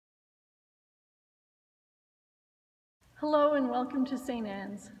Hello and welcome to St.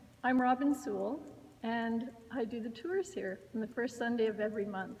 Anne's. I'm Robin Sewell and I do the tours here on the first Sunday of every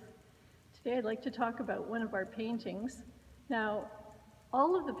month. Today I'd like to talk about one of our paintings. Now,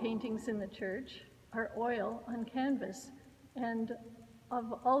 all of the paintings in the church are oil on canvas, and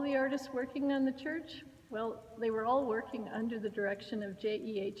of all the artists working on the church, well, they were all working under the direction of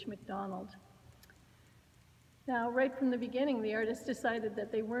J.E.H. MacDonald. Now, right from the beginning, the artists decided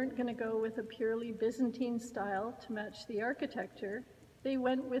that they weren't going to go with a purely Byzantine style to match the architecture. They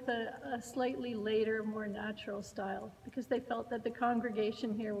went with a slightly later, more natural style because they felt that the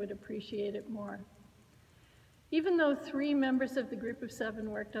congregation here would appreciate it more. Even though 3 members of the group of 7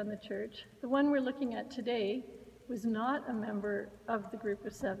 worked on the church, the one we're looking at today was not a member of the group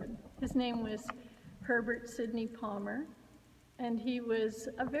of 7. His name was Herbert Sidney Palmer, and he was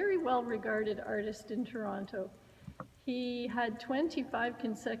a very well-regarded artist in Toronto. He had 25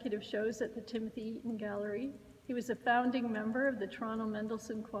 consecutive shows at the Timothy Eaton Gallery. He was a founding member of the Toronto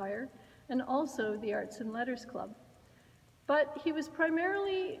Mendelssohn Choir and also the Arts and Letters Club. But he was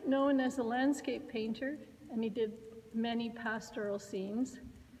primarily known as a landscape painter, and he did many pastoral scenes,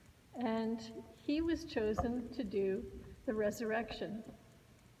 and he was chosen to do the Resurrection.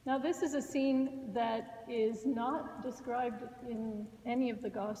 Now, this is a scene that is not described in any of the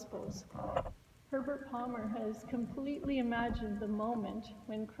Gospels. Herbert Palmer has completely imagined the moment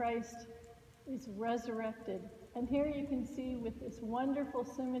when Christ is resurrected. And here you can see with this wonderful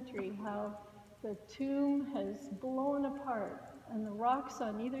symmetry how the tomb has blown apart and the rocks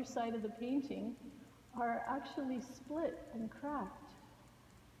on either side of the painting are actually split and cracked.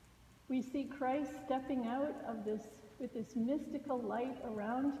 We see Christ stepping out of this with this mystical light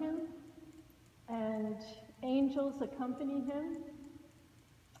around him, and angels accompany him.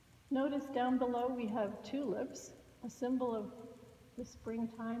 Notice down below we have tulips, a symbol of the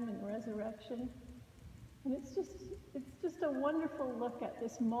springtime and resurrection. And it's just a wonderful look at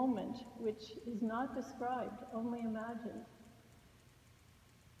this moment, which is not described, only imagined.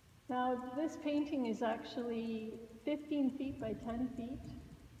 Now, this painting is actually 15 feet by 10 feet.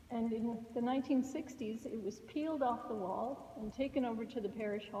 And in the 1960s, it was peeled off the wall and taken over to the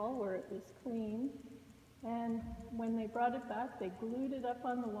parish hall where it was cleaned. And when they brought it back, they glued it up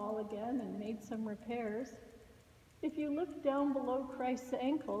on the wall again and made some repairs. If you look down below Christ's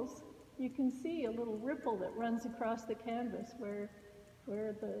ankles, you can see a little ripple that runs across the canvas where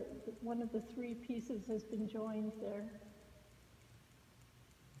one of the 3 pieces has been joined there.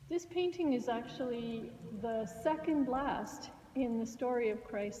 This painting is actually the second last in the story of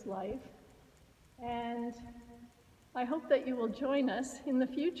Christ's life, and I hope that you will join us in the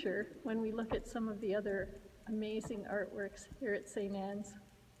future when we look at some of the other amazing artworks here at St. Anne's.